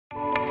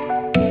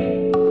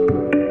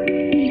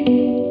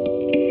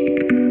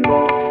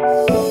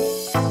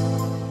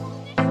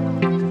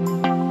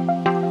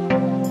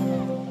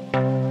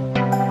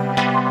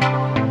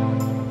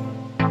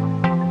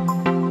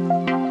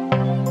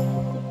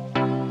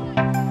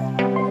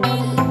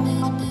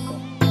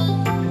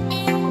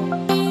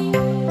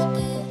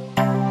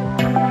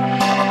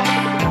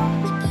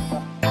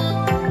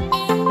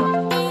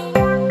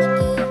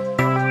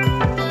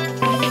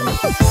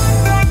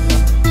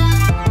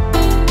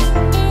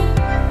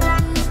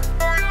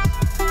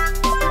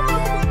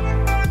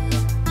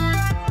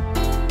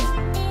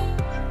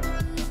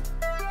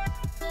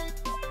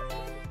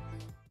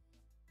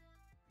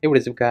what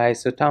is up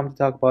guys, so time to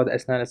talk about the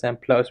S9 SM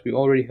Plus. We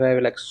already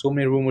have like so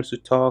many rumors to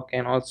talk,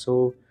 and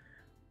also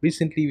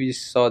recently we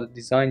just saw the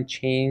design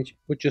change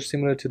which is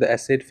similar to the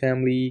S8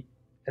 family.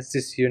 As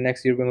this year,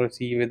 next year we're going to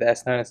see with the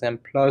S9 SM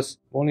Plus.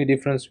 Only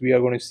difference we are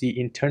going to see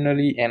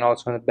internally and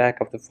also on the back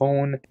of the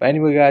phone. But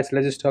anyway guys,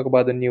 let's just talk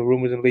about the new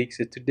rumors and leaks.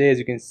 So today, as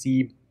you can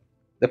see,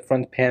 the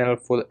front panel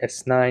for the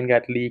S9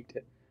 got leaked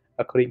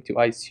according to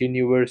IC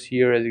Universe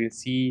here. As you can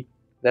see,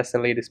 that's the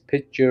latest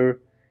picture.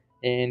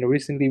 And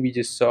recently we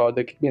just saw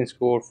the Geekbench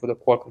score for the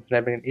Qualcomm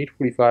Snapdragon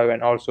 845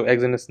 and also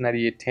Exynos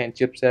 9810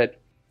 chipset.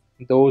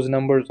 Those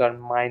numbers are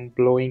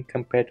mind-blowing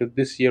compared to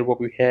this year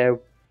what we have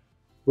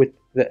with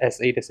the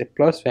S8 S8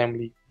 Plus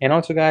family. And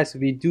also guys,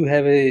 we do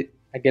have a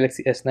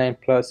Galaxy S9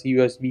 Plus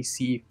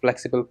USB-C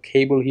flexible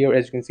cable here,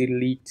 as you can see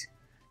leaked,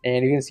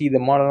 and you can see the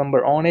model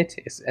number on it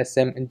is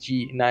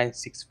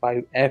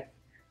SMG965F.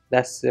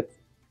 That's the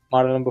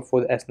model number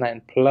for the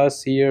S9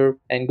 Plus here.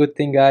 And good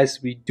thing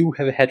guys, we do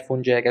have a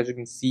headphone jack, as you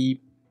can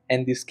see,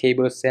 and this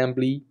cable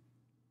assembly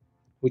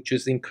which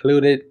is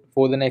included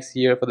for the next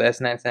year for the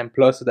S9 SM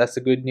Plus. So that's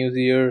the good news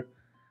here.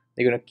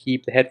 They're gonna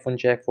keep the headphone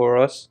jack for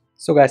us.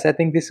 So guys, I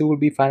think this will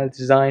be final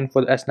design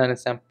for the S9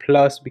 SM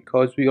Plus,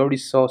 because we already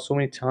saw so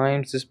many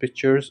times these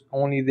pictures.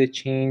 Only they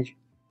change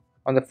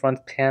on the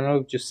front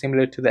panel, just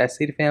similar to the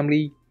S8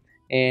 family,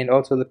 and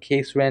also the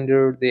case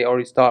render. They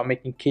already start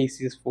making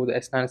cases for the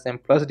S9 SM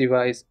Plus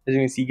device. As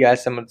you can see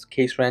guys, some of the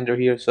case render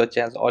here, such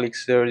as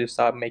Olixir, they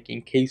start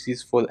making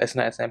cases for the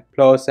S9 SM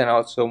Plus, and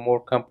also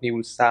more company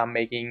will start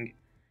making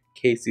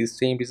cases,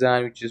 same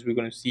design, which is we're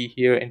going to see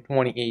here in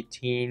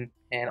 2018.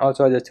 And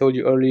also, as I told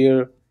you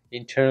earlier,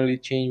 internally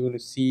change, we're going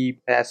to see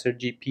faster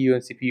GPU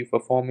and CPU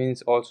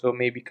performance, also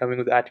maybe coming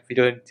with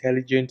artificial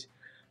intelligence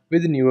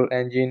with the neural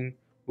engine,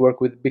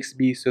 work with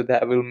Bixby, so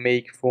that will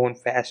make phone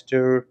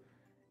faster,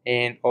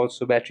 and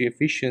also battery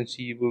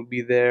efficiency will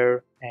be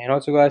there. And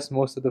also guys,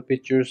 most of the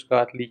pictures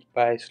got leaked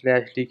by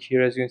 /leak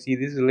here. As you can see,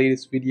 this is the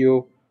latest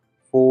video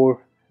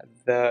for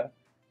the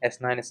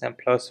S9 SM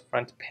Plus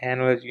front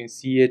panel. As you can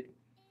see it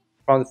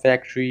from the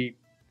factory,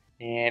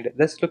 and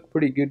this look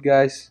pretty good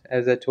guys.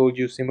 As I told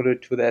you, similar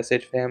to the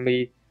S8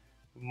 family.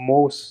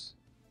 Most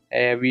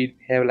we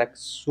have like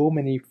so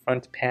many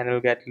front panel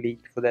got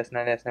leaked for the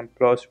S9 SM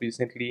Plus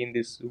recently in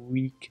this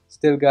week.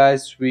 Still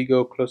guys, we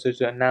go closer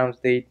to announce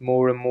date,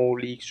 more and more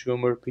leaks,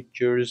 rumor,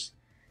 pictures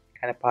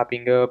kind of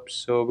popping up.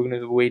 So we're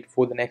going to wait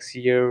for the next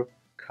year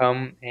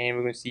come, and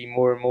we're going to see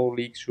more and more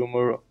leaks,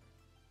 rumor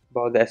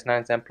about the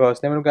S9 SM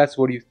Plus. Let me know guys,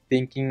 what are you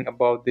thinking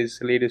about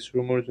this latest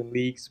rumors and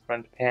leaks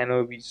front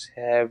panel. We just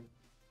have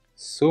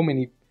so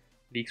many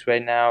leaks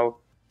right now,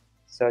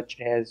 such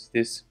as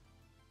this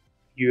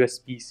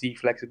USB-C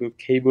flexible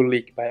cable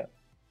leak by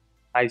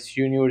IC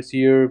Universe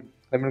here.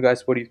 Let me know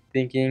guys, what are you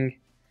thinking?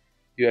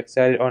 You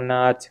excited or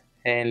not?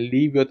 And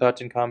leave your thoughts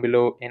in comment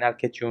below, and I'll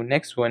catch you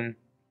next one.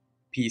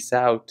 Peace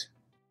out.